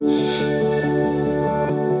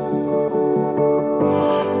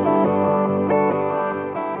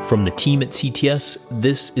From the team at CTS,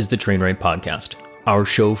 this is the Train Right Podcast, our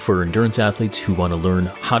show for endurance athletes who want to learn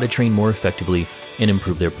how to train more effectively and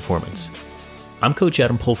improve their performance. I'm Coach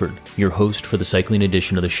Adam Pulford, your host for the cycling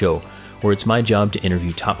edition of the show, where it's my job to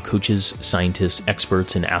interview top coaches, scientists,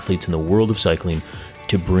 experts, and athletes in the world of cycling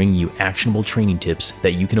to bring you actionable training tips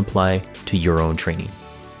that you can apply to your own training.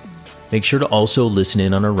 Make sure to also listen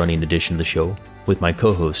in on our running edition of the show with my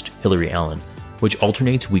co-host, Hillary Allen, which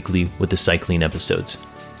alternates weekly with the cycling episodes.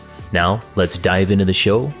 Now, let's dive into the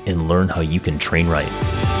show and learn how you can train right.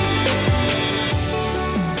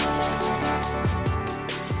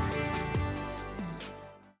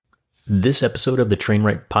 This episode of the Train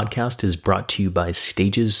Right podcast is brought to you by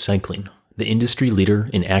Stages Cycling, the industry leader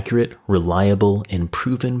in accurate, reliable, and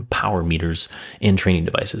proven power meters and training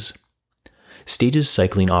devices. Stages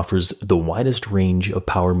Cycling offers the widest range of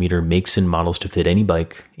power meter makes and models to fit any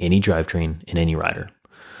bike, any drivetrain, and any rider.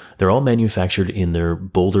 They're all manufactured in their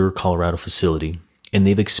Boulder, Colorado facility, and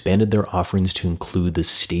they've expanded their offerings to include the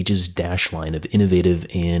Stages Dash line of innovative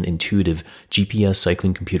and intuitive GPS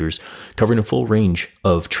cycling computers, covering a full range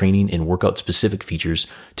of training and workout-specific features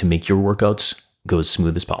to make your workouts go as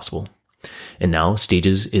smooth as possible. And now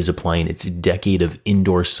Stages is applying its decade of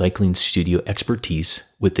indoor cycling studio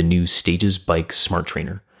expertise with the new Stages Bike Smart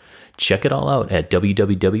Trainer. Check it all out at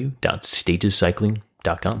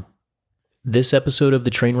www.stagescycling.com. This episode of the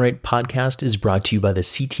Train Right podcast is brought to you by the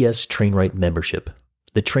CTS Train Right membership.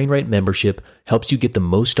 The Train Right membership helps you get the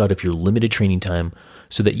most out of your limited training time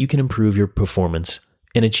so that you can improve your performance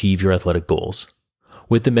and achieve your athletic goals.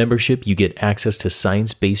 With the membership, you get access to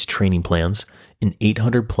science-based training plans, an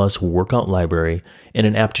 800-plus workout library, and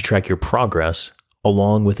an app to track your progress,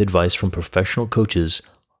 along with advice from professional coaches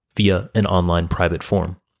via an online private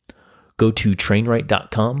forum. Go to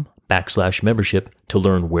trainright.com/membership to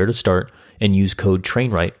learn where to start and use code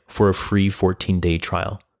TRAINRIGHT for a free 14-day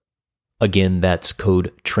trial. Again, that's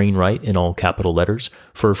code TRAINRIGHT in all capital letters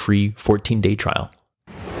for a free 14-day trial.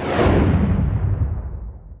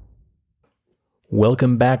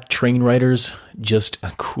 Welcome back, Train Riders. Just a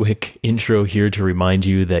quick intro here to remind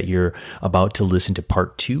you that you're about to listen to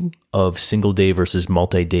part 2 of single day versus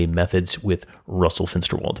multi-day methods with Russell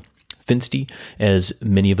Finsterwald. Finsty, as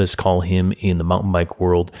many of us call him in the mountain bike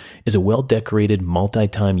world, is a well-decorated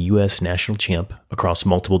multi-time U.S. national champ across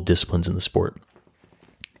multiple disciplines in the sport.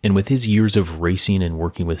 And with his years of racing and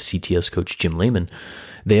working with CTS coach Jim Lehman,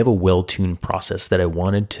 they have a well-tuned process that I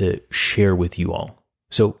wanted to share with you all.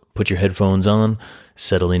 So put your headphones on,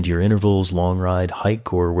 settle into your intervals, long ride,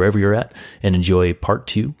 hike, or wherever you're at, and enjoy part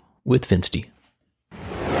 2 with Finsty.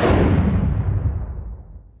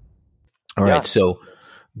 All right, so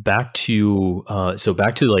back to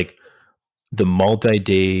like the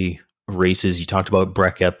multi-day races. You talked about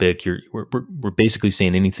Breck Epic. We're basically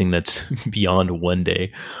saying anything that's beyond one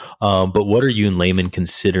day. But what are you and Lehman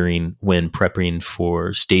considering when prepping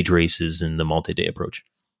for stage races and the multi-day approach?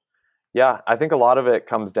 Yeah, I think a lot of it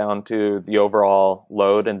comes down to the overall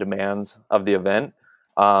load and demands of the event.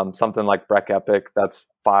 Something like Breck Epic, that's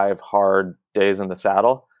 5 hard days in the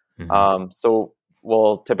saddle. Mm-hmm. So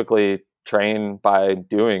we'll typically train by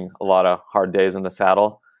doing a lot of hard days in the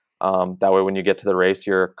saddle. That way, when you get to the race,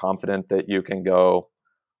 you're confident that you can go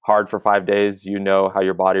hard for 5 days. You know how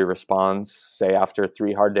your body responds. Say after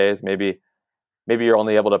 3 hard days, maybe you're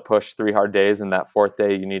only able to push 3 hard days, and that 4th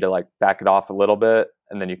day you need to like back it off a little bit,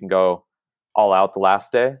 and then you can go all out the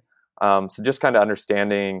last day. So just kind of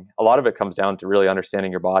understanding, a lot of it comes down to really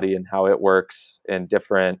understanding your body and how it works in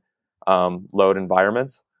different load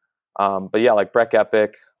environments. But yeah, like Breck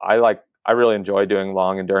Epic, I really enjoy doing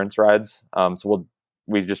long endurance rides. So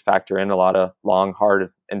we just factor in a lot of long,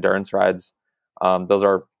 hard endurance rides. Those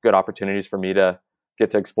are good opportunities for me to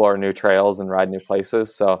get to explore new trails and ride new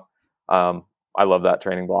places. So I love that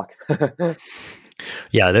training block.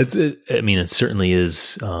 Yeah, that's it. I mean, it certainly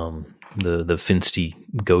is the Finsty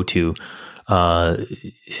go-to. I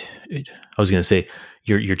was going to say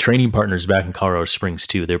your training partners back in Colorado Springs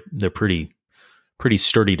too. They're pretty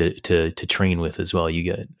sturdy to train with as well. You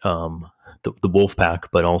get the wolf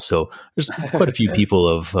pack, but also there's quite a few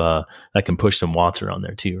people that can push some watts around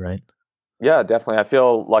there too, right? Yeah, definitely. I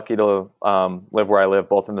feel lucky to live where I live,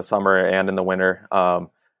 both in the summer and in the winter.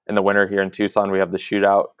 In the winter here in Tucson, we have the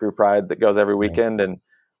Shootout group ride that goes every weekend, and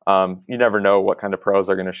you never know what kind of pros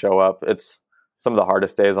are going to show up. It's some of the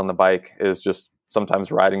hardest days on the bike is just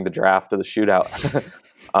sometimes riding the draft of the Shootout.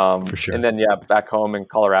 For sure. And then back home in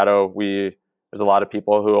Colorado, there's a lot of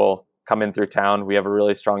people who will come in through town. We have a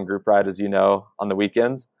really strong group ride, as you know, on the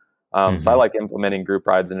weekends. So I like implementing group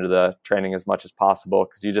rides into the training as much as possible,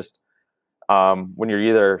 because you just when you're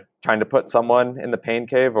either trying to put someone in the pain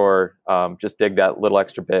cave or just dig that little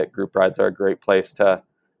extra bit, group rides are a great place to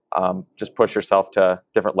just push yourself to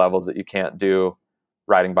different levels that you can't do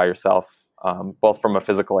riding by yourself, both from a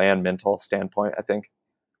physical and mental standpoint, I think.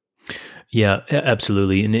 Yeah,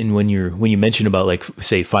 absolutely. And when you mention about like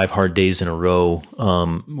say 5 hard days in a row,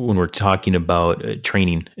 when we're talking about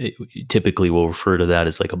training, typically we'll refer to that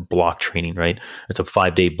as like a block training, right? It's a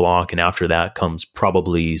 5-day block, and after that comes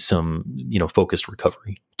probably some focused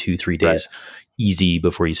recovery, 2-3 days easy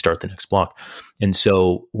before you start the next block. And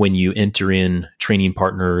so when you enter in training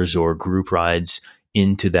partners or group rides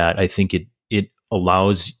into that, I think it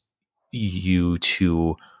allows you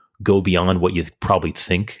to go beyond what you probably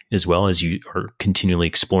think, as well as you are continually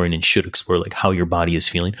exploring and should explore like how your body is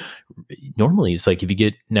feeling. Normally it's like if you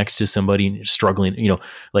get next to somebody and you're struggling,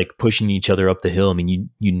 like pushing each other up the hill, I mean,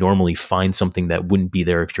 you normally find something that wouldn't be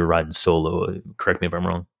there if you're riding solo. Correct me if I'm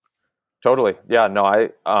wrong. Totally. Yeah, no, I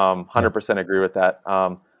 100% agree with that.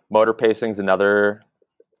 Motor pacing is another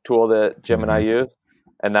tool that Jim and I use.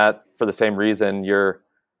 And that for the same reason, your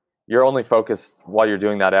only focus while you're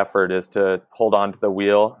doing that effort is to hold on to the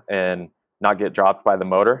wheel and not get dropped by the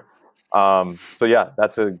motor. So yeah,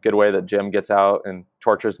 that's a good way that Jim gets out and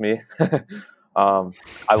tortures me.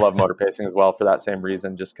 I love motor pacing as well for that same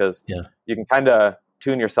reason, just because you can kind of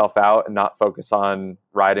tune yourself out and not focus on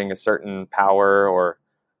riding a certain power or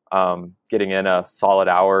getting in a solid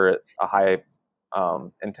hour at a high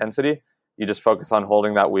intensity. You just focus on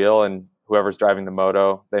holding that wheel, and whoever's driving the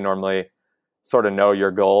moto, they normally sort of know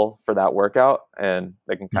your goal for that workout, and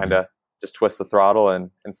they can kind of just twist the throttle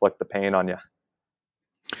and inflict the pain on you.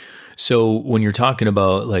 So when you're talking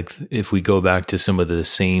about, like, if we go back to some of the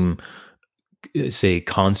same, say,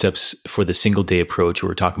 concepts for the single day approach,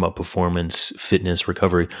 we're talking about performance, fitness,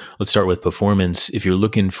 recovery. Let's start with performance. If you're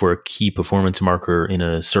looking for a key performance marker in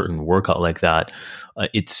a certain workout like that,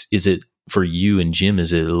 is it for you and Jim,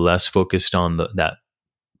 is it less focused on that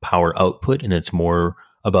power output, and it's more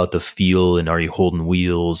about the feel, and are you holding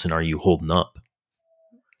wheels, and are you holding up,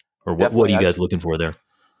 or what are you guys looking for there?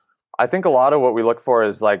 I think a lot of what we look for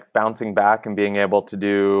is like bouncing back and being able to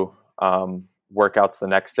do workouts the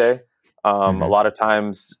next day. A lot of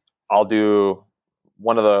times I'll do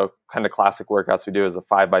one of the kind of classic workouts we do is a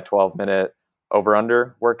 5x12 minute over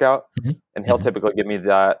under workout. And he'll typically give me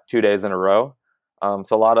that 2 days in a row.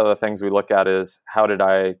 So a lot of the things we look at is, how did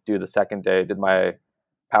I do the second day? Did my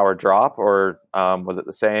power drop, or was it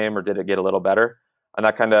the same, or did it get a little better? And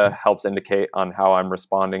that kind of helps indicate on how I'm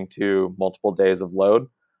responding to multiple days of load.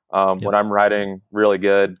 When I'm riding really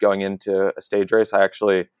good going into a stage race, I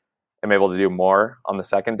actually am able to do more on the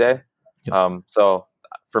second day. So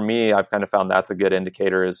for me, I've kind of found that's a good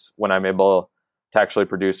indicator, is when I'm able to actually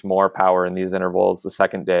produce more power in these intervals the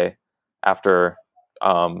second day after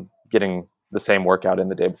getting the same workout in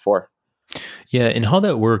the day before. Yeah, and how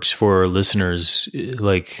that works for listeners,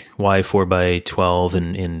 like why 4x12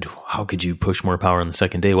 and how could you push more power on the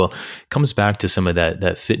second day? Well, it comes back to some of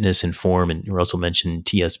that fitness and form, and Russell mentioned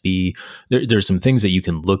TSB. There's some things that you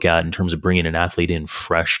can look at in terms of bringing an athlete in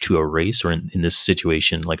fresh to a race, or in this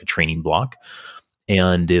situation, like a training block.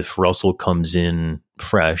 And if Russell comes in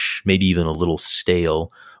fresh, maybe even a little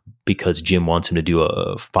stale, because Jim wants him to do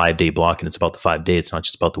a 5-day block, and it's about the 5 day, it's not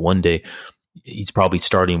just about the 1 day. He's probably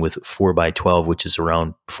starting with 4x12, which is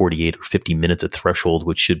around 48 or 50 minutes at threshold,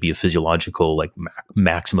 which should be a physiological like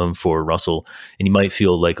maximum for Russell. And he might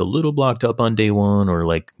feel like a little blocked up on day one, or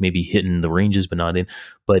like maybe hitting the ranges but not in.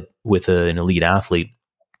 But with an elite athlete,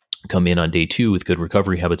 come in on day 2 with good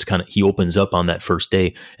recovery habits, he opens up on that first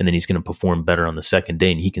day, and then he's going to perform better on the second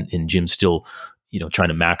day. And Jim's still, trying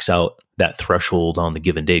to max out that threshold on the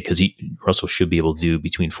given day, because Russell should be able to do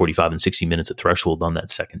between 45 and 60 minutes at threshold on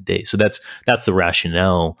that second day. So that's the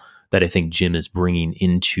rationale that I think Jim is bringing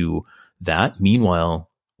into that.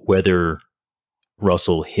 Meanwhile, whether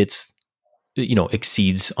Russell hits,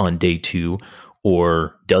 exceeds on day 2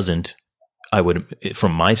 or doesn't,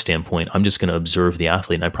 from my standpoint, I'm just going to observe the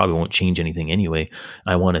athlete, and I probably won't change anything anyway.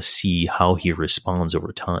 I want to see how he responds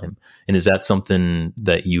over time. And is that something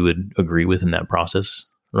that you would agree with in that process,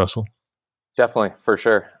 Russell? Definitely, for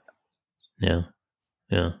sure. Yeah.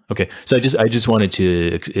 Okay. So I just wanted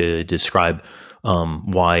to describe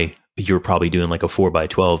why you're probably doing like a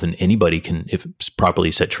 4x12, and anybody can, if it's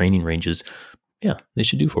properly set training ranges, they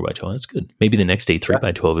should do 4x12. That's good. Maybe the next day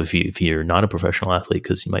 3x12 if you're not a professional athlete,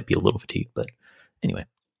 because you might be a little fatigued. But anyway,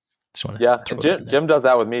 just want to Jim does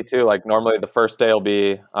that with me too. Like normally the first day will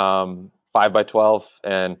be 5x12,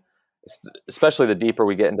 and especially the deeper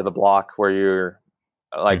we get into the block, where you're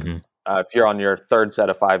like if you're on your third set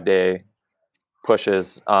of 5-day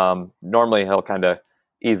pushes, normally he'll kind of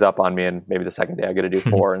ease up on me, and maybe the second day I get to do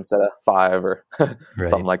 4 instead of 5 or Right.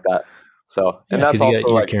 something like that. So, and Yeah, that's 'cause also you're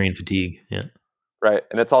like, carrying fatigue. Yeah. right.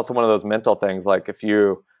 And it's also one of those mental things. Like if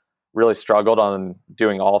you really struggled on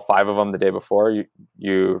doing all 5 of them the day before,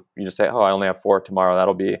 you just say, oh, I only have 4 tomorrow.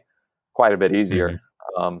 That'll be quite a bit easier.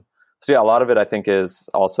 So yeah, a lot of it I think is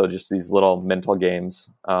also just these little mental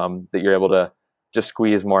games that you're able to just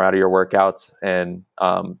squeeze more out of your workouts and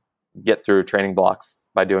get through training blocks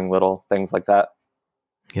by doing little things like that.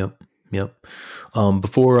 Yep.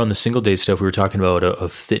 Before on the single day stuff, we were talking about a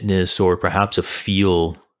fitness or perhaps a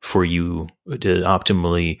feel for you to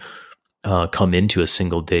optimally come into a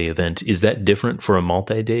single day event. Is that different for a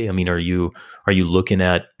multi-day? I mean, are you looking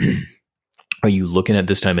at are you looking at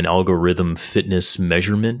this time an algorithm fitness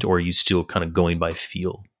measurement, or are you still kind of going by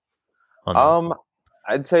feel on that?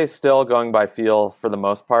 I'd say still going by feel for the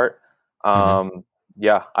most part.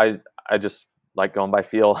 Yeah, I just like going by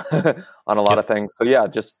feel on a lot of things. So yeah,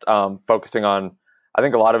 just focusing on, I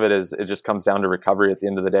think a lot of it just comes down to recovery at the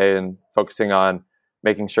end of the day, and focusing on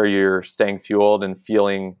making sure you're staying fueled and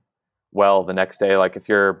feeling well the next day. Like if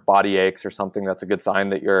your body aches or something, that's a good sign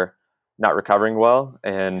that you're not recovering well.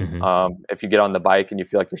 And if you get on the bike and you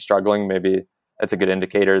feel like you're struggling, maybe it's a good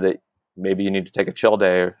indicator that maybe you need to take a chill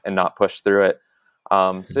day and not push through it.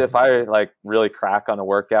 So if I like really crack on a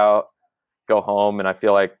workout, go home, and I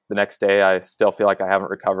feel like the next day I still feel like I haven't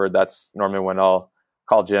recovered, that's normally when I'll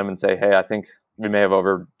call Jim and say, hey, I think we may have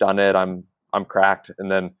overdone it. I'm cracked,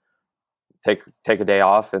 and then take a day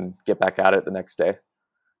off and get back at it the next day.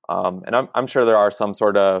 And I'm sure there are some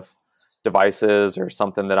sort of devices or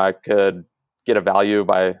something that I could get a value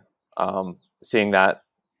by seeing that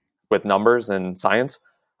with numbers and science.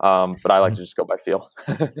 But I like to just go by feel.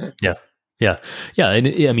 Yeah. And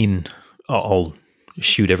I mean, I'll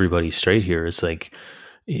shoot everybody straight here. It's like,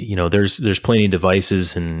 there's plenty of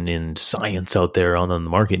devices and science out there on the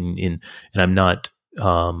market, and I'm not.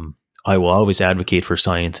 I will always advocate for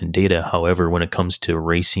science and data. However, when it comes to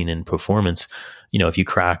racing and performance, if you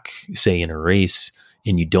crack, say, in a race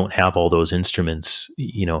and you don't have all those instruments,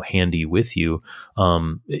 handy with you,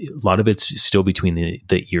 a lot of it's still between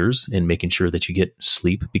the ears and making sure that you get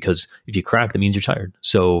sleep, because if you crack, that means you're tired.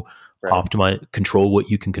 So optimize, control what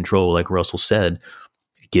you can control. Like Russell said,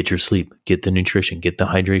 get your sleep, get the nutrition, get the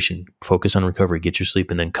hydration, focus on recovery, get your sleep,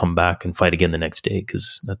 and then come back and fight again the next day.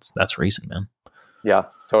 Cause that's racing, man. Yeah,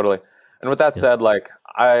 totally. And with that said, like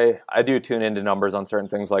I do tune into numbers on certain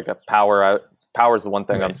things, like power is the one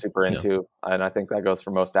thing I'm super into. And I think that goes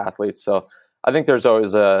for most athletes. So I think there's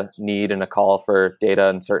always a need and a call for data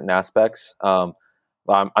in certain aspects. But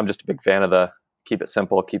I'm just a big fan of the keep it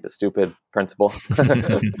simple, keep it stupid principle.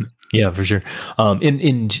 Yeah, for sure.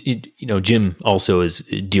 Jim also is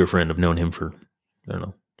a dear friend. I've known him for,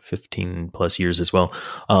 15 plus years as well.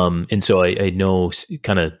 And so I know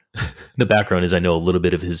kind of the background is I know a little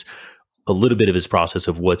bit of his process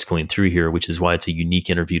of what's going through here, which is why it's a unique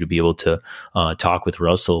interview to be able to talk with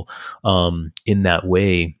Russell in that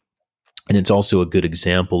way. And it's also a good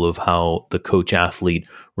example of how the coach-athlete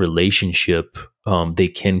relationship, they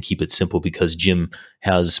can keep it simple, because Jim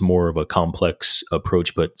has more of a complex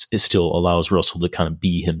approach, but it still allows Russell to kind of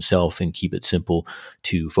be himself and keep it simple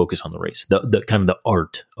to focus on the race, the kind of the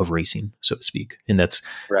art of racing, so to speak. And that's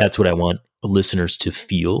what I want listeners to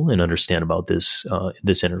feel and understand about this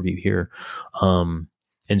interview here. And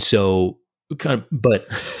so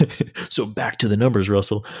so back to the numbers,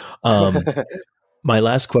 Russell. My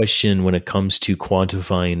last question, when it comes to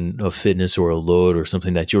quantifying a fitness or a load or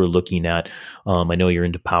something that you're looking at, I know you're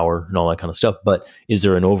into power and all that kind of stuff, but is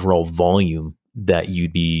there an overall volume that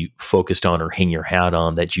you'd be focused on or hang your hat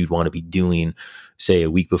on that you'd want to be doing, say,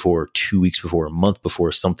 a week before, 2 weeks before, a month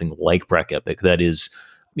before, something like Breck Epic? That is,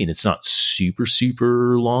 I mean, it's not super,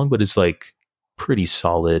 super long, but it's like pretty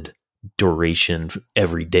solid duration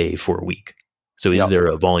every day for a week. So is there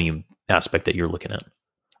a volume aspect that you're looking at?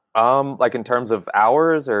 Like in terms of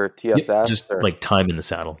hours or TSS? Just like time in the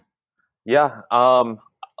saddle. Yeah.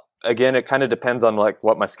 Again, it kind of depends on like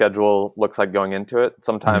what my schedule looks like going into it.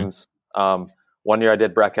 Sometimes, one year I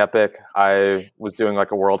did Breck Epic. I was doing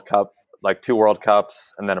like a World Cup, like 2 World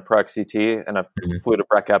Cups and then a Pro XCT, and I flew to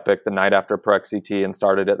Breck Epic the night after Pro XCT and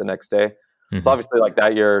started it the next day. So obviously like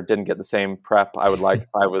that year didn't get the same prep I would like if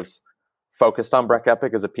I was focused on Breck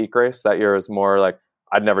Epic as a peak race. That year was more like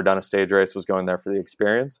I'd never done a stage race, was going there for the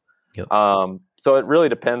experience. Yep. So it really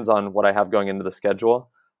depends on what I have going into the schedule.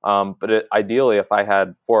 But ideally, if I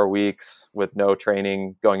had 4 weeks with no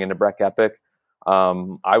training going into Breck Epic,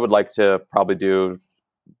 I would like to probably do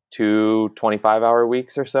 2 25-hour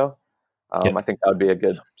weeks or so. I think that would be a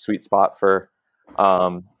good sweet spot for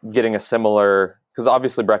getting a similar, because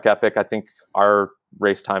obviously Breck Epic, I think our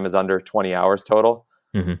race time is under 20 hours total.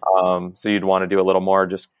 So you'd want to do a little more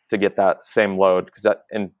just to get that same load, because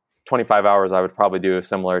in 25 hours, I would probably do a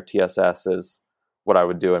similar TSS as what I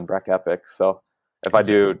would do in Breck Epic. So if I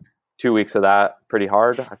do 2 weeks of that pretty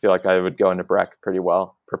hard, I feel like I would go into Breck pretty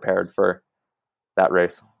well prepared for that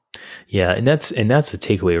race. Yeah, and that's the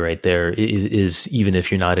takeaway right there. It is, even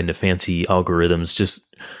if you're not into fancy algorithms,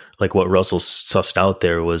 just like what Russell sussed out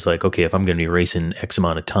there was like, okay, if I'm going to be racing X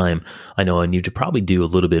amount of time, I know I need to probably do a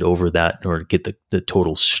little bit over that in order to get the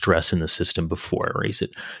total stress in the system before I race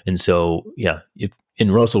it. And so, yeah,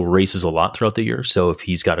 and Russell races a lot throughout the year. So if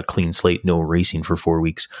he's got a clean slate, no racing for 4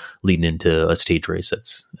 weeks leading into a stage race,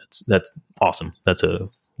 that's awesome. That's a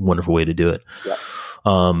wonderful way to do it. Yeah.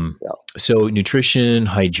 So nutrition,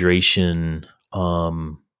 hydration,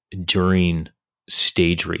 during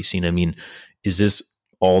stage racing, I mean, is this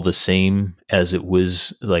all the same as it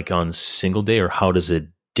was like on single day, or how does it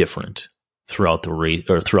different throughout the race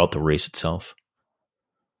or throughout the race itself?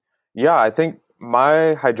 Yeah, I think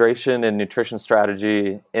my hydration and nutrition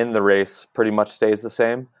strategy in the race pretty much stays the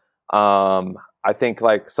same. I think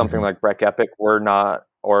like something like Breck Epic, we're not,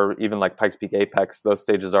 or even like Pikes Peak Apex, those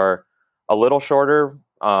stages are a little shorter.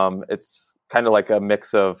 It's kind of like a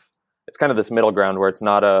mix of, it's kind of this middle ground where it's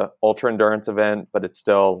not a ultra endurance event, but it's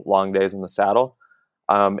still long days in the saddle.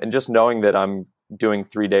 And just knowing that I'm doing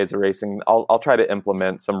 3 days of racing, I'll try to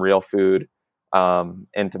implement some real food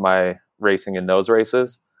into my racing in those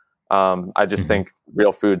races. I just think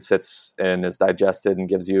real food sits and is digested and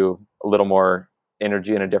gives you a little more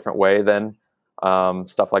energy in a different way than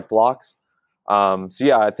stuff like blocks. So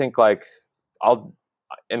yeah, I think like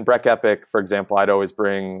in Breck Epic, for example, I'd always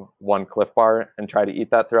bring one Cliff Bar and try to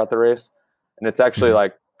eat that throughout the race. And it's actually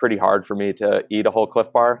like pretty hard for me to eat a whole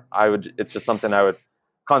Cliff Bar. It's just something I would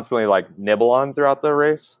constantly like nibble on throughout the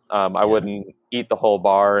race. I wouldn't eat the whole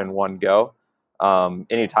bar in one go.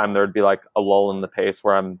 Anytime there would be like a lull in the pace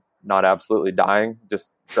where I'm not absolutely dying, just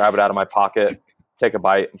grab it out of my pocket, take a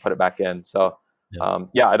bite and put it back in. So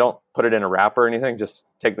I don't put it in a wrap or anything. Just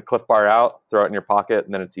take the Cliff Bar out, throw it in your pocket,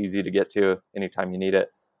 and then it's easy to get to anytime you need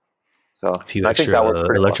it. So a few extra think that works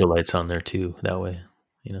electrolytes on there too, that way,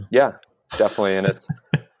 you know? Yeah, definitely. And it's,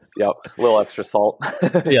 a little extra salt.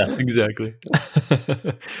 Yeah, exactly.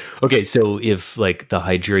 Okay, so if like the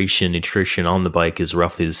hydration, nutrition on the bike is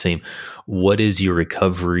roughly the same, what is your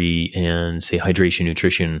recovery and say hydration,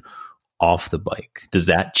 nutrition off the bike? Does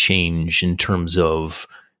that change in terms of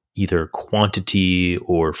either quantity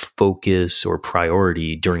or focus or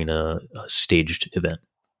priority during a staged event?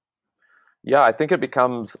 Yeah, I think it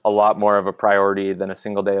becomes a lot more of a priority than a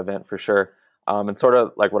single day event for sure. And sort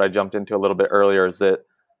of like what I jumped into a little bit earlier is that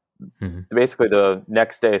basically the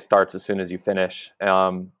next day starts as soon as you finish.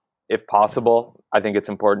 If possible, I think it's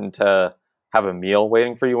important to have a meal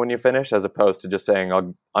waiting for you when you finish, as opposed to just saying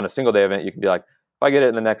on a single day event, you can be like, if I get it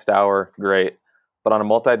in the next hour, great. But on a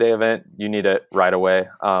multi-day event, you need it right away,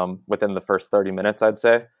 within the first 30 minutes, I'd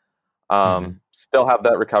say. Still have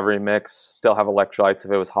that recovery mix, still have electrolytes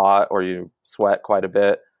if it was hot or you sweat quite a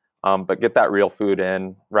bit, but get that real food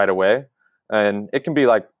in right away. And it can be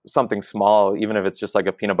like something small, even if it's just like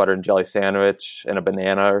a peanut butter and jelly sandwich and a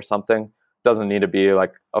banana or something. Doesn't need to be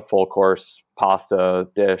like a full course pasta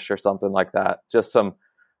dish or something like that. Just some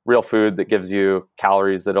real food that gives you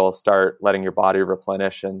calories that'll start letting your body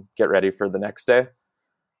replenish and get ready for the next day.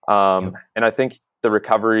 And I think the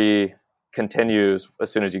recovery continues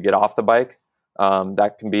as soon as you get off the bike.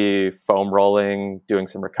 That can be foam rolling, doing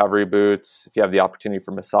some recovery boots. If you have the opportunity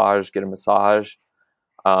for massage, get a massage.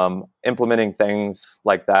 Implementing things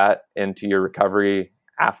like that into your recovery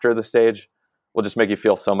after the stage will just make you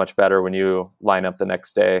feel so much better when you line up the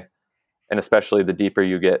next day, and especially the deeper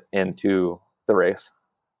you get into the race.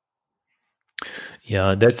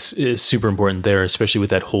 Yeah, that's super important there, especially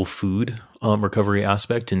with that whole food recovery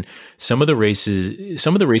aspect. And some of the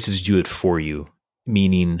races do it for you,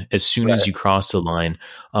 meaning as soon as you cross the line,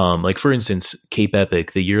 like for instance, Cape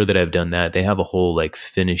Epic, the year that I've done that, they have a whole like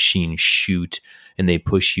finishing chute, and they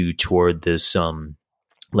push you toward this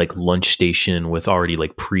like lunch station with already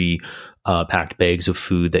like packed bags of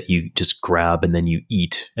food that you just grab and then you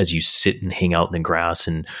eat as you sit and hang out in the grass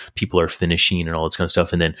and people are finishing and all this kind of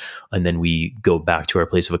stuff. And then we go back to our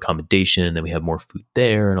place of accommodation and then we have more food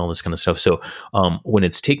there and all this kind of stuff. So when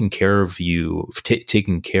it's taken care of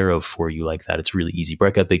for you like that, it's really easy.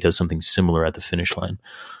 Breck Epic does something similar at the finish line.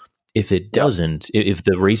 If it doesn't, if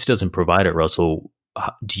the race doesn't provide it, Russell,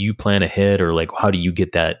 do you plan ahead, or like how do you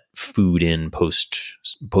get that food in post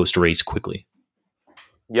race quickly?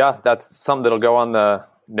 Yeah, that's something that'll go on the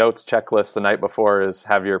notes checklist the night before, is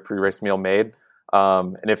have your pre-race meal made.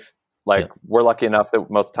 And if Like Yeah. we're lucky enough that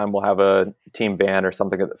most of the time we'll have a team van or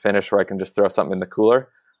something at the finish where I can just throw something in the cooler.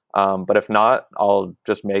 But if not, I'll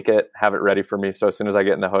just make it, have it ready for me. So as soon as I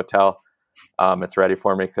get in the hotel, it's ready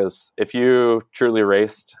for me. Because if you truly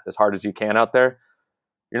raced as hard as you can out there,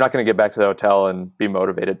 you're not going to get back to the hotel and be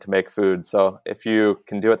motivated to make food. So if you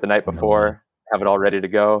can do it the night before, have it all ready to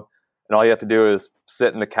go, and all you have to do is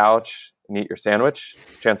sit in the couch and eat your sandwich,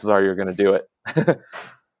 chances are you're going to do it.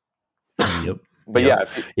 Yep. But Yep.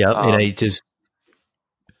 yeah. And I just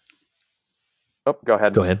Go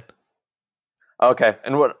ahead. go ahead. Okay.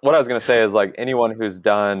 And what I was going to say is like anyone who's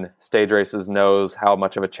done stage races knows how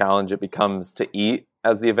much of a challenge it becomes to eat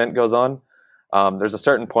as the event goes on. There's a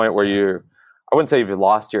certain point where I wouldn't say you've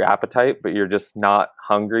lost your appetite, but you're just not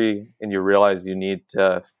hungry and you realize you need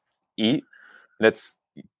to eat. And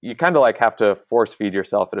you kind of like have to force feed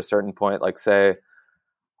yourself at a certain point. Like say,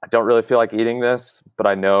 I don't really feel like eating this, but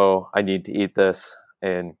I know I need to eat this,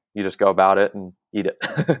 and you just go about it and eat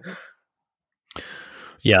it.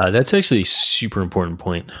 Yeah, that's actually a super important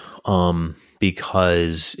point.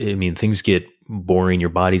 Because I mean, things get boring, your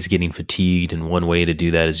body's getting fatigued, and one way to do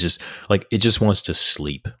that is just like it just wants to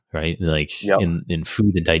sleep, right? Like Yep. in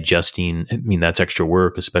food and digesting, I mean, that's extra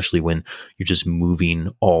work, especially when you're just moving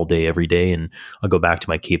all day every day. And I'll go back to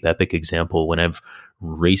my Cape Epic example. When I've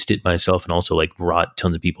raced it myself and also like brought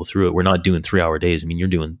tons of people through it, we're not doing 3-hour days. I mean, you're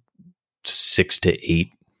doing 6 to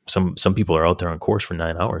 8. Some people are out there on course for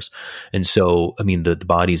 9 hours. And so, I mean, the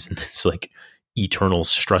body's in this like eternal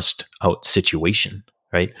stressed out situation,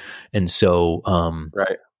 right? And so,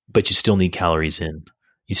 Right. but you still need calories in.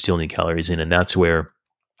 And that's where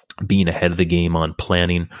being ahead of the game on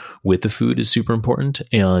planning with the food is super important.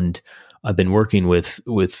 And I've been working with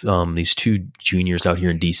these 2 juniors out here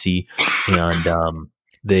in DC, and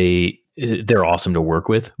they're awesome to work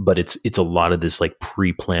with, but it's a lot of this like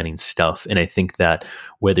pre-planning stuff. And I think that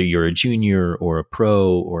whether you're a junior or a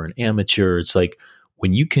pro or an amateur, it's like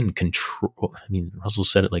when you can control, I mean, Russell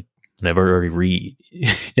said it like, and I've already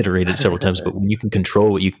reiterated several times, but when you can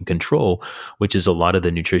control what you can control, which is a lot of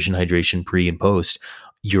the nutrition, hydration, pre and post,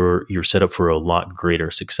 you're set up for a lot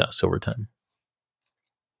greater success over time.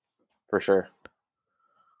 For sure.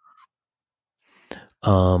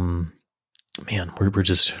 Man, we're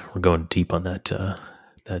going deep on that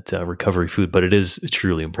recovery food, but it is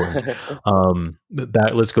truly important.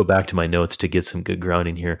 Let's go back to my notes to get some good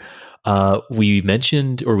grounding here. We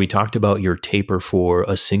mentioned, or we talked about your taper for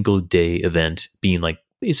a single day event being like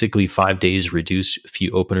basically 5 days, reduce a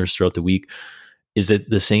few openers throughout the week. Is it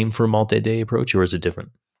the same for a multi-day approach, or is it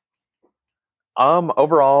different?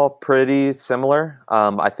 Overall, pretty similar.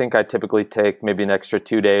 I think I typically take maybe an extra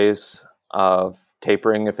 2 days of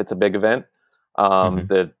tapering if it's a big event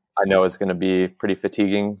that I know is going to be pretty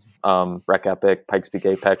fatiguing. Breck Epic, Pikes Peak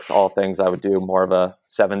Apex, all things I would do more of a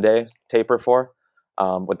 7-day taper for.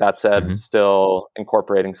 With that said, still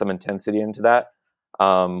incorporating some intensity into that,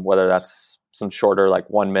 whether that's some shorter, like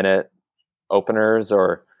 1 minute openers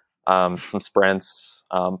or some sprints.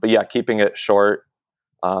 But yeah, keeping it short,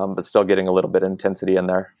 but still getting a little bit of intensity in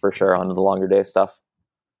there for sure on the longer day stuff.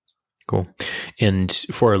 Cool. And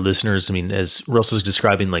for our listeners, I mean, as Russell's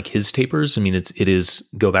describing like his tapers, I mean, it is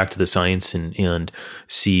go back to the science and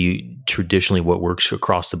see traditionally what works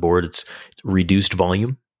across the board. It's reduced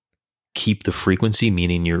volume, keep the frequency,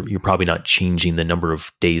 meaning you're probably not changing the number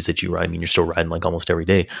of days that you ride. I mean, you're still riding like almost every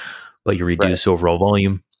day, but you reduce overall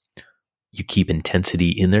volume. You keep intensity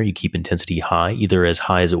in there. You keep intensity high, either as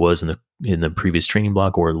high as it was in the previous training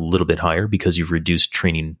block or a little bit higher because you've reduced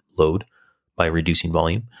training load by reducing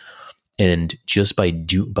volume. And just by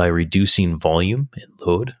reducing volume and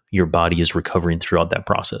load, your body is recovering throughout that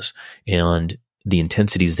process. And the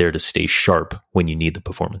intensity is there to stay sharp when you need the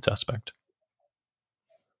performance aspect.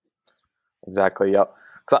 Exactly. Yep.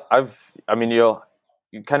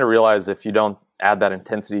 You kind of realize if you don't add that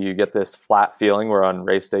intensity, you get this flat feeling where on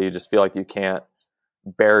race day, you just feel like you can't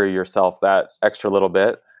bury yourself that extra little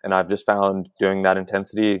bit. And I've just found doing that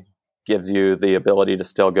intensity gives you the ability to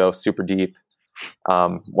still go super deep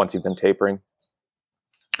once you've been tapering.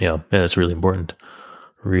 Yeah, that's really important.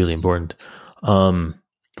 Really important.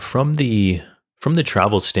 From the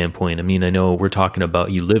travel standpoint, I mean, I know we're talking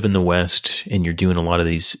about you live in the West and you're doing a lot of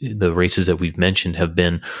the races that we've mentioned have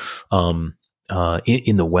been in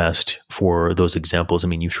the West for those examples. I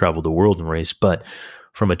mean, you've traveled the world and raced, but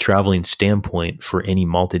from a traveling standpoint for any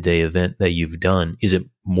multi-day event that you've done, is it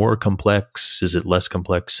more complex? Is it less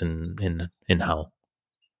complex and how?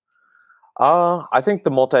 I think the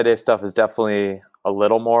multi-day stuff is definitely a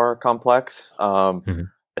little more complex,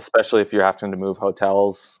 especially if you're having to move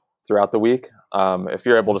hotels throughout the week. If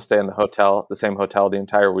you're able to stay in the same hotel the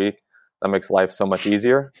entire week, That makes life so much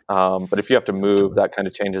easier. But if you have to move, that kind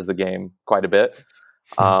of changes the game quite a bit.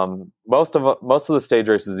 Most of the stage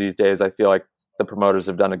races these days, I feel like the promoters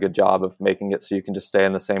have done a good job of making it so you can just stay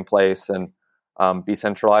in the same place and be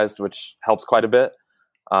centralized, which helps quite a bit.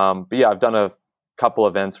 But yeah, I've done a couple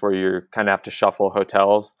events where you kind of have to shuffle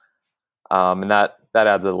hotels, and that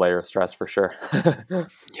adds a layer of stress for sure.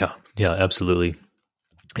 Yeah, absolutely.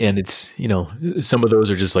 And it's, some of those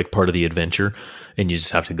are just like part of the adventure and you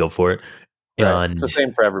just have to go for it. Right. And it's the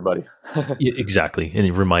same for everybody. exactly. And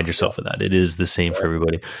you remind yourself of that. It is the same for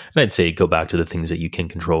everybody. And I'd say go back to the things that you can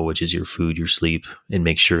control, which is your food, your sleep, and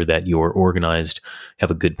make sure that you're organized,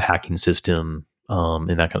 have a good packing system, and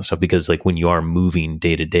that kind of stuff. Because like when you are moving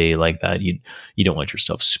day to day like that, you don't want your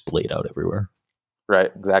stuff splayed out everywhere.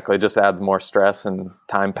 Right. Exactly. It just adds more stress and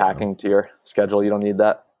time packing to your schedule. You don't need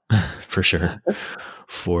that. For sure.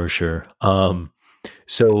 For sure.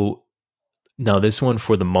 So now this one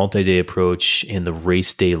for the multi-day approach and the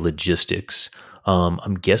race day logistics,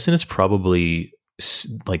 I'm guessing it's probably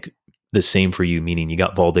like the same for you, meaning you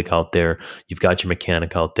got Valdic out there, you've got your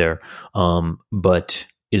mechanic out there. But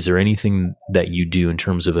is there anything that you do in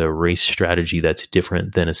terms of a race strategy that's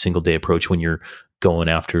different than a single day approach when you're going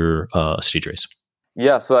after a stage race?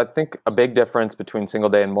 Yeah, so I think a big difference between single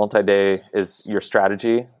day and multi-day is your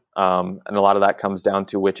strategy. And a lot of that comes down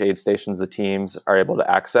to which aid stations the teams are able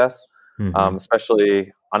to access.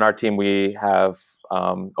 Especially on our team, we have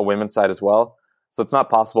a women's side as well. So it's not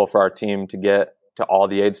possible for our team to get to all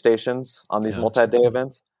the aid stations on these multi-day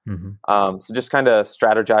events. So just kind of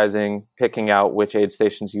strategizing, picking out which aid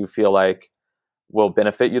stations you feel like will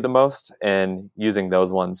benefit you the most and using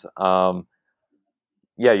those ones.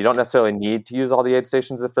 Yeah, you don't necessarily need to use all the aid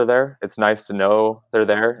stations if they're there. It's nice to know they're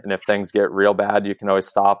there. And if things get real bad, you can always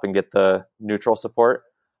stop and get the neutral support.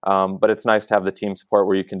 But it's nice to have the team support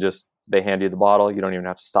where you can they hand you the bottle. You don't even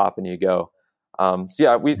have to stop and you go. So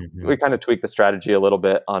yeah, we kind of tweak the strategy a little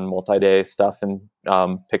bit on multi-day stuff and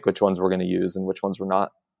pick which ones we're going to use and which ones we're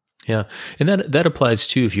not. Yeah, and that applies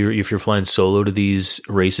too if you're flying solo to these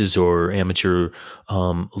races or amateur.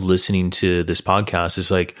 Listening to this podcast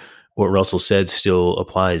is like what Russell said still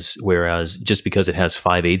applies. Whereas just because it has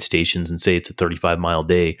 5 aid stations and say it's a 35-mile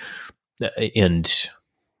day and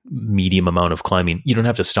medium amount of climbing, you don't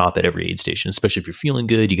have to stop at every aid station, especially if you're feeling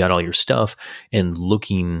good, you got all your stuff, and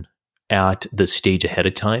looking at the stage ahead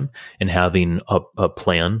of time and having a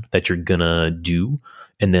plan that you're gonna do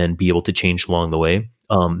and then be able to change along the way.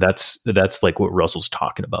 That's like what Russell's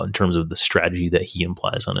talking about in terms of the strategy that he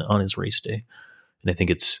implies on his race day. And I think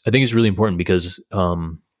it's really important because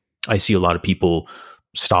I see a lot of people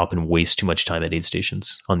stop and waste too much time at aid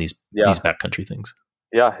stations on these backcountry things.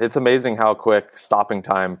 Yeah, it's amazing how quick stopping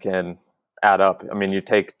time can add up. I mean, you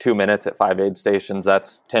take 2 minutes at 5 aid stations,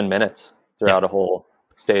 that's 10 minutes throughout a whole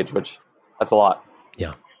stage, which that's a lot.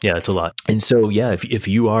 Yeah, it's a lot. And so, yeah, if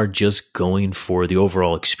you are just going for the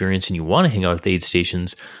overall experience and you want to hang out at the aid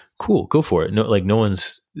stations, cool, go for it. No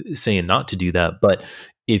one's saying not to do that. But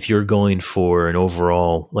if you're going for an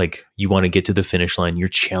overall, like you want to get to the finish line, you're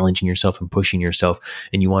challenging yourself and pushing yourself,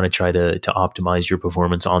 and you want to try to optimize your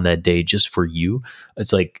performance on that day just for you,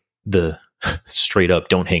 it's like the straight up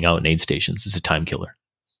don't hang out in aid stations. It's a time killer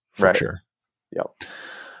for sure. Yep.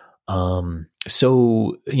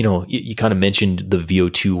 So, you kind of mentioned the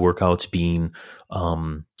VO2 workouts being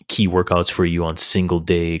key workouts for you on single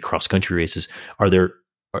day cross country races. Are there,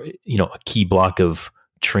 a key block of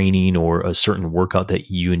training or a certain workout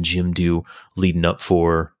that you and Jim do leading up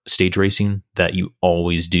for stage racing that you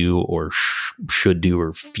always do or should do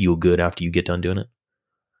or feel good after you get done doing it?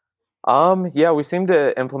 Yeah, we seem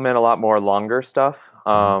to implement a lot more longer stuff.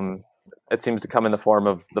 It seems to come in the form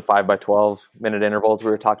of the 5x12 minute intervals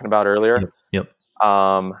we were talking about earlier. Yep.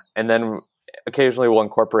 And then occasionally we'll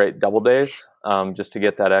incorporate double days, just to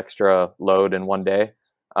get that extra load in one day.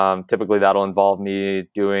 Typically that'll involve me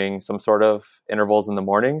doing some sort of intervals in the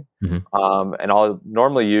morning. And I'll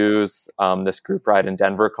normally use this group ride in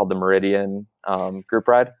Denver called the Meridian group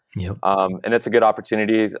ride. Yep. And it's a good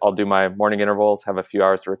opportunity. I'll do my morning intervals, have a few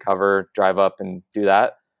hours to recover, drive up and do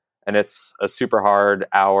that. And it's a super hard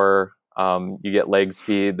hour. You get leg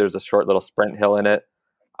speed. There's a short little sprint hill in it.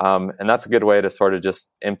 And that's a good way to sort of just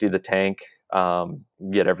empty the tank,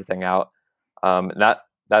 get everything out. And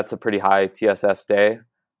that's a pretty high TSS day.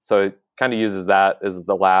 So it kind of uses that as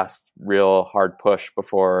the last real hard push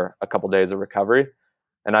before a couple days of recovery.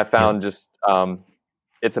 And I found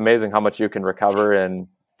it's amazing how much you can recover in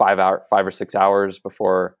 5 or 6 hours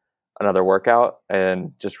before another workout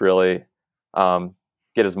and just really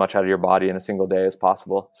get as much out of your body in a single day as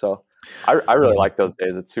possible. So I really like those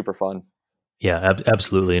days. It's super fun. Yeah,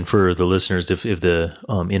 absolutely. And for the listeners, if the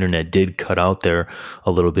internet did cut out there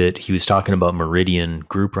a little bit, he was talking about Meridian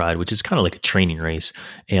Group Ride, which is kind of like a training race,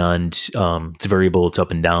 and it's variable, it's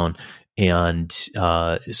up and down, and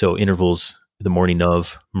so intervals the morning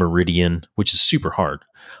of Meridian, which is super hard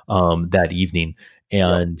that evening.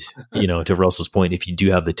 And, to Russell's point, if you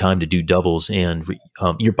do have the time to do doubles and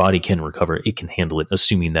your body can recover, it can handle it,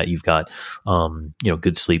 assuming that you've got,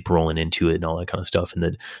 good sleep rolling into it and all that kind of stuff.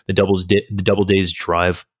 And the double days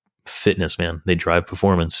drive fitness, man. They drive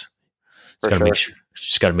performance. Just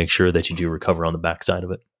got to make sure that you do recover on the backside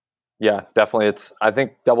of it. Yeah, definitely. I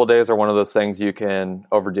think double days are one of those things you can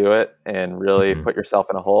overdo it and really put yourself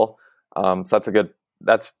in a hole. So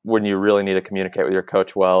that's when you really need to communicate with your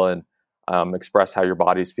coach well and express how your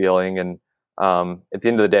body's feeling. And at the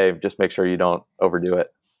end of the day, just make sure you don't overdo it.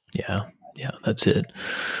 Yeah, that's it.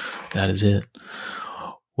 That is it.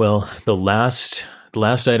 Well, the last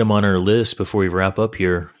item on our list before we wrap up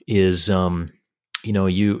here is,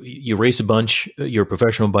 you race a bunch. You're a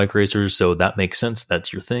professional bike racer, so that makes sense.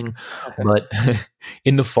 That's your thing. Okay. But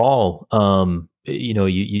in the fall,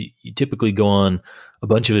 you typically go on a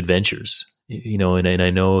bunch of adventures. And I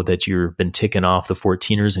know that you've been ticking off the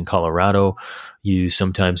 14ers in Colorado. You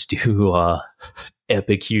sometimes do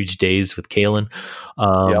epic, huge days with Kalen.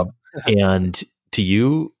 And to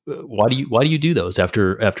you, why do you do those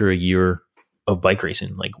after a year of bike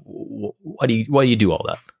racing? Like, why do you do all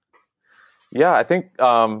that? Yeah, I think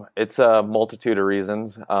it's a multitude of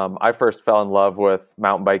reasons. I first fell in love with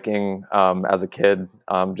mountain biking as a kid,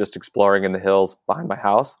 just exploring in the hills behind my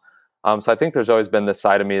house. So I think there's always been this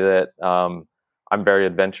side of me that I'm very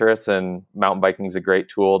adventurous, and mountain biking is a great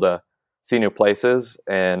tool to see new places.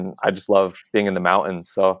 And I just love being in the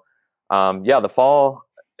mountains. So the fall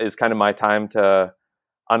is kind of my time to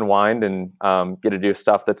unwind and get to do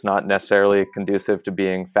stuff that's not necessarily conducive to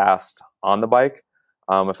being fast on the bike.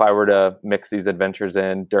 If I were to mix these adventures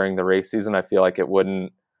in during the race season, I feel like it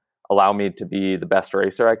wouldn't allow me to be the best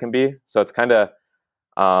racer I can be. So it's kind of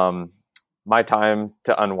my time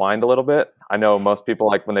to unwind a little bit. I know most people,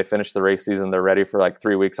 like, when they finish the race season, they're ready for like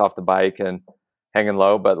 3 weeks off the bike and hanging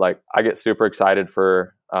low. But like, I get super excited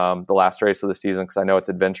for the last race of the season because I know it's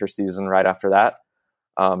adventure season right after that.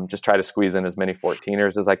 Just try to squeeze in as many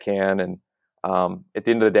 14ers as I can. And at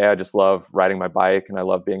the end of the day, I just love riding my bike and I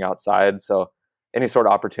love being outside. So any sort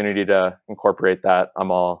of opportunity to incorporate that, I'm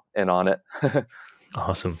all in on it.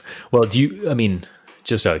 Awesome. Well,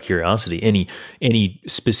 just out of curiosity, any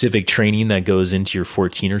specific training that goes into your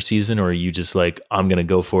 14er season, or are you just like, I'm going to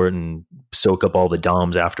go for it and soak up all the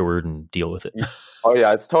DOMs afterward and deal with it? Oh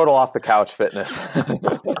yeah, it's total off the couch fitness.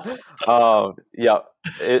 I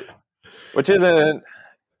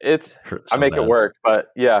make it work, but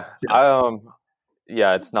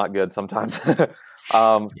it's not good sometimes.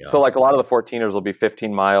 So like a lot of the 14ers will be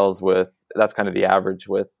 15 miles that's kind of the average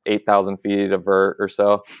with 8,000 feet of vert or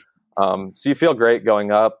so. So you feel great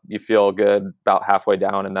going up, you feel good about halfway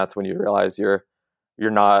down. And that's when you realize you're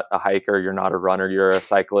not a hiker, you're not a runner, you're a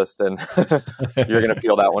cyclist, and you're going to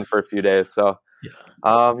feel that one for a few days. So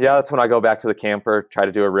that's when I go back to the camper, try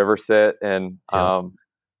to do a river sit and try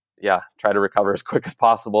to recover as quick as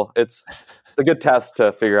possible. It's a good test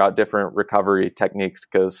to figure out different recovery techniques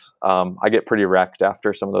because I get pretty wrecked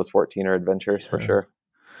after some of those 14er adventures for sure.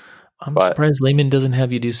 I'm surprised Lehman doesn't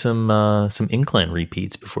have you do some incline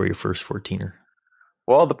repeats before your first 14er.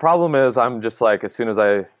 Well, the problem is I'm just like, as soon as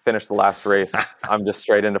I finish the last race, I'm just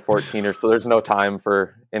straight into 14er. So there's no time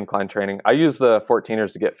for incline training. I use the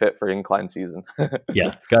 14ers to get fit for incline season.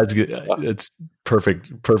 Yeah, God's good. It's perfect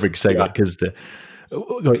segue because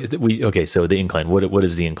so the incline, what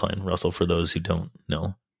is the incline, Russell, for those who don't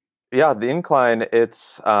know? Yeah, the incline,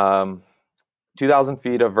 it's 2,000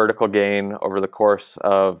 feet of vertical gain over the course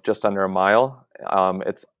of just under a mile.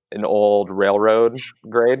 It's an old railroad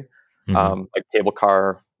grade, like cable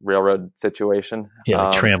car railroad situation. Yeah,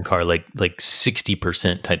 like tram car, like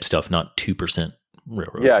 60% type stuff, not 2%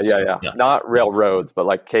 railroad. Yeah. Not railroads, but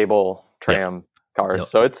like cable tram cars. Yep.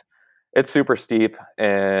 So it's super steep,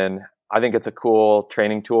 and I think it's a cool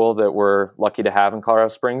training tool that we're lucky to have in Colorado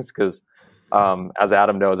Springs because as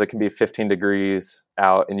Adam knows, it can be 15 degrees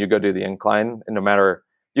out and you go do the incline, and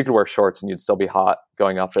you could wear shorts and you'd still be hot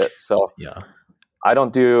going up it. So I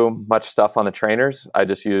don't do much stuff on the trainers. I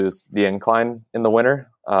just use the incline in the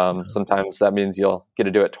winter. Sometimes that means you'll get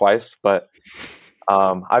to do it twice, but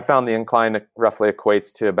I found the incline roughly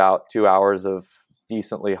equates to about 2 hours of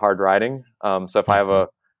decently hard riding. So if I have a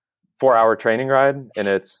 4-hour training ride and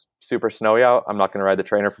it's super snowy out, I'm not going to ride the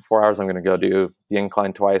trainer for 4 hours. I'm going to go do the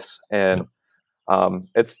incline twice. And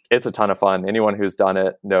it's a ton of fun. Anyone who's done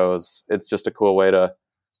it knows it's just a cool way to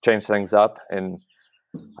change things up. And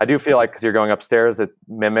I do feel like because you're going upstairs, it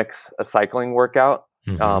mimics a cycling workout.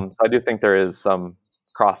 So I do think there is some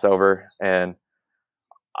crossover, and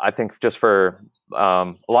I think just for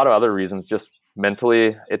a lot of other reasons, just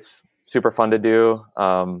mentally, it's super fun to do.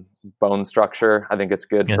 Bone structure, I think it's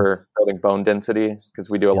good for building bone density because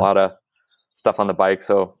we do a lot of stuff on the bike.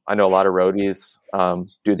 So I know a lot of roadies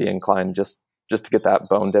do the incline just to get that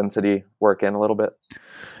bone density work in a little bit.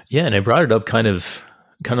 Yeah, and I brought it up kind of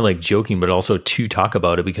like joking, but also to talk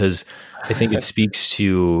about it because I think it speaks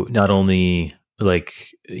to not only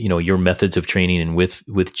like, you know, your methods of training and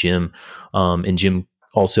with Jim, and Jim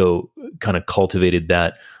also kind of cultivated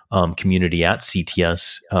that community at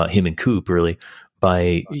CTS, him and Coop really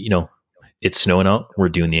by, you know, it's snowing out, we're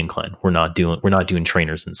doing the incline. We're not doing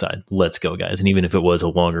trainers inside. Let's go, guys. And even if it was a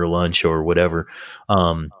longer lunch or whatever,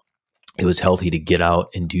 it was healthy to get out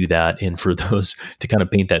and do that. And for those to kind of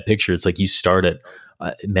paint that picture, it's like you start at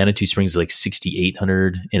Manitou Springs is like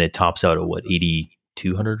 6,800 and it tops out at what,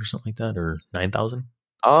 8,200 or something like that, or 9,000?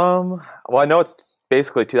 Well, I know it's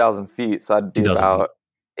basically 2,000 feet, so I'd do about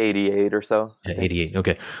 88 or so. Yeah, 88.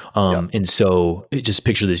 Okay. And so just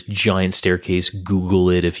picture this giant staircase. Google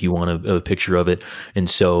it if you want a picture of it. And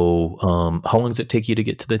so how long does it take you to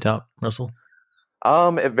get to the top, Russell?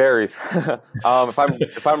 It varies.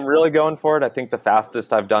 If I'm really going for it, I think the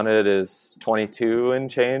fastest I've done it is 22 and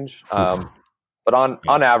change. But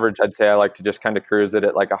on average, I'd say I like to just kind of cruise it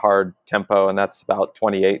at like a hard tempo, and that's about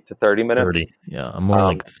 28 to 30 minutes. 30. Yeah, I'm more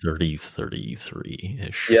like 30,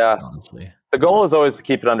 33-ish. Yes. Honestly. The goal is always to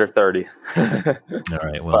keep it under 30. All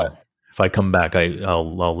right. Well, if I come back,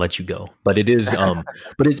 I'll let you go. But it is,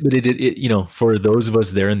 but it you know, for those of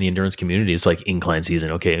us there in the endurance community, it's like incline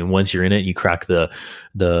season. Okay, and once you're in it, you crack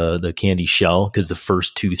the candy shell because the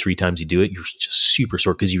first 2-3 times you do it, you're just super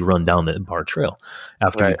sore because you run down the bar trail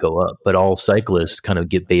after you go up. But all cyclists kind of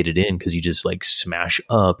get baited in because you just like smash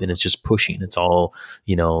up and it's just pushing. It's all,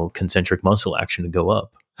 you know, concentric muscle action to go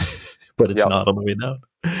up, but it's not on the way down.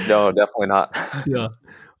 No, definitely not. Yeah.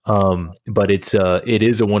 But it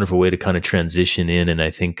is a wonderful way to kind of transition in. And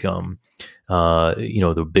I think, you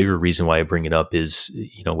know, the bigger reason why I bring it up is,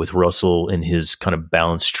 you know, with Russell and his kind of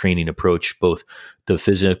balanced training approach, both the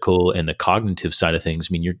physical and the cognitive side of things.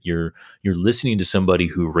 I mean, you're listening to somebody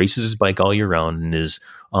who races his bike all year round and is,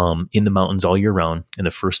 in the mountains all year round. And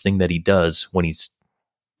the first thing that he does when he's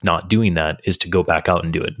not doing that is to go back out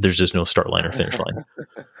and do it. There's just no start line or finish line.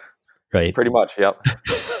 Right. Pretty much. Yep.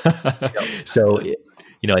 So,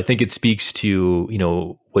 you know, I think it speaks to, you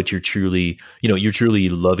know, what you're truly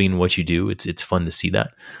loving what you do. It's fun to see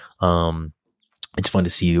that. It's fun to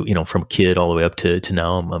see you, you know, from a kid all the way up to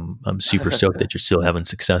now. I'm super stoked that you're still having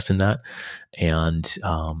success in that. And,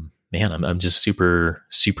 man, I'm just super,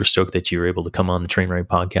 super stoked that you were able to come on the Train Right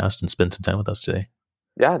podcast and spend some time with us today.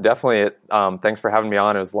 Yeah, definitely. Thanks for having me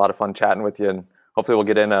on. It was a lot of fun chatting with you, and hopefully we'll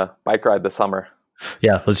get in a bike ride this summer.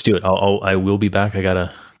 Yeah, let's do it. I will be back. I got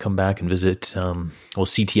to come back and visit.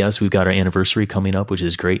 CTS, we've got our anniversary coming up, which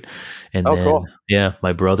is great. And then, cool. Yeah,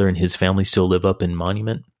 my brother and his family still live up in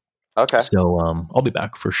Monument. Okay. So, I'll be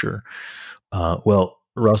back for sure. Well,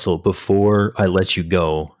 Russell, before I let you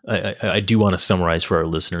go, I do want to summarize for our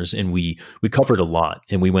listeners, and we covered a lot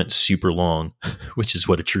and we went super long, which is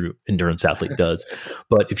what a true endurance athlete does.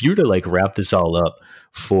 But if you were to like wrap this all up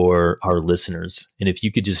for our listeners, and if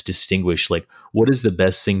you could just distinguish like what is the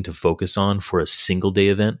best thing to focus on for a single day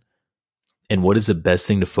event and what is the best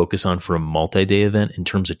thing to focus on for a multi-day event in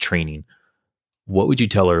terms of training, what would you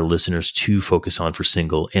tell our listeners to focus on for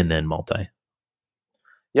single and then multi?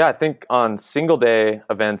 Yeah, I think on single day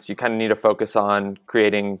events, you kind of need to focus on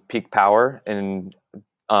creating peak power and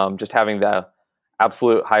just having the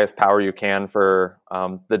absolute highest power you can for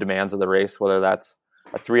the demands of the race, whether that's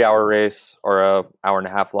a 3-hour race or a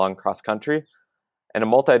 1.5-hour long cross country. And a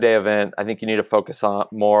multi-day event, I think you need to focus on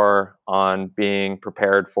more on being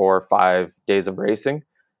prepared for 5 days of racing.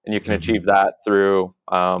 And you can achieve that through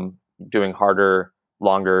doing harder,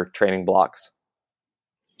 longer training blocks.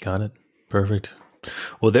 Got it. Perfect.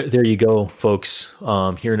 Well, there you go, folks.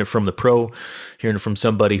 Hearing it from the pro, hearing it from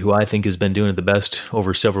somebody who I think has been doing it the best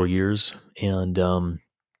over several years. And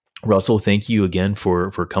Russell, thank you again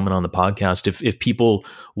for coming on the podcast. If people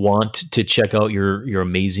want to check out your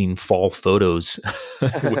amazing fall photos,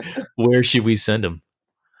 where should we send them?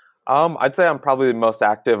 I'd say I'm probably the most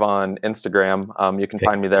active on Instagram. You can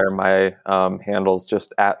find me there. My handle's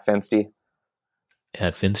just @Finsty.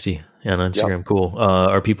 @Finsty on Instagram. Yep. Cool.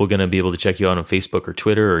 Are people going to be able to check you out on Facebook or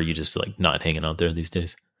Twitter, or are you just like not hanging out there these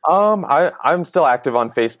days? I'm still active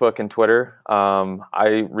on Facebook and Twitter.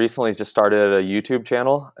 I recently just started a YouTube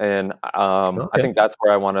channel, and I think that's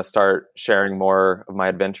where I want to start sharing more of my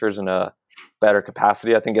adventures in a better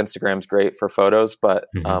capacity. I think Instagram's great for photos, but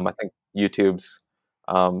I think YouTube's,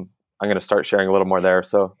 I'm going to start sharing a little more there.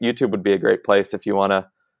 So YouTube would be a great place if you want to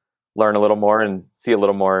learn a little more and see a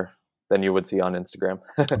little more than you would see on Instagram.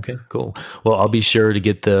 Okay, cool. Well, I'll be sure to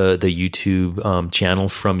get the YouTube channel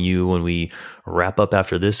from you when we wrap up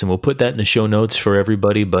after this, and we'll put that in the show notes for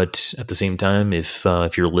everybody. But at the same time, if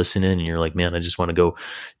you're listening and you're like, man, I just want to go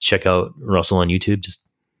check out Russell on YouTube, just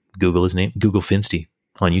Google his name, Google Finsty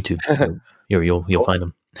on YouTube. You'll cool. Find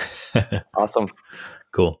him. Awesome.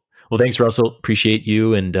 Cool. Well, thanks, Russell. Appreciate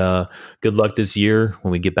you, and good luck this year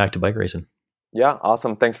when we get back to bike racing. Yeah,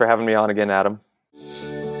 awesome. Thanks for having me on again, Adam.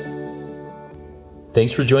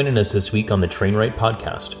 Thanks for joining us this week on the Trainwright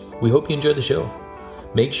Podcast. We hope you enjoyed the show.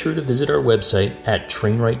 Make sure to visit our website at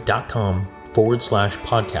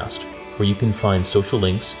trainwright.com/podcast, where you can find social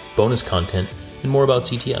links, bonus content, and more about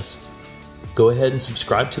CTS. Go ahead and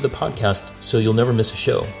subscribe to the podcast so you'll never miss a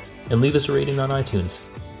show, and leave us a rating on iTunes.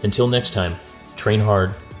 Until next time, train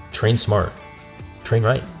hard, train smart, train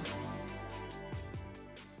right.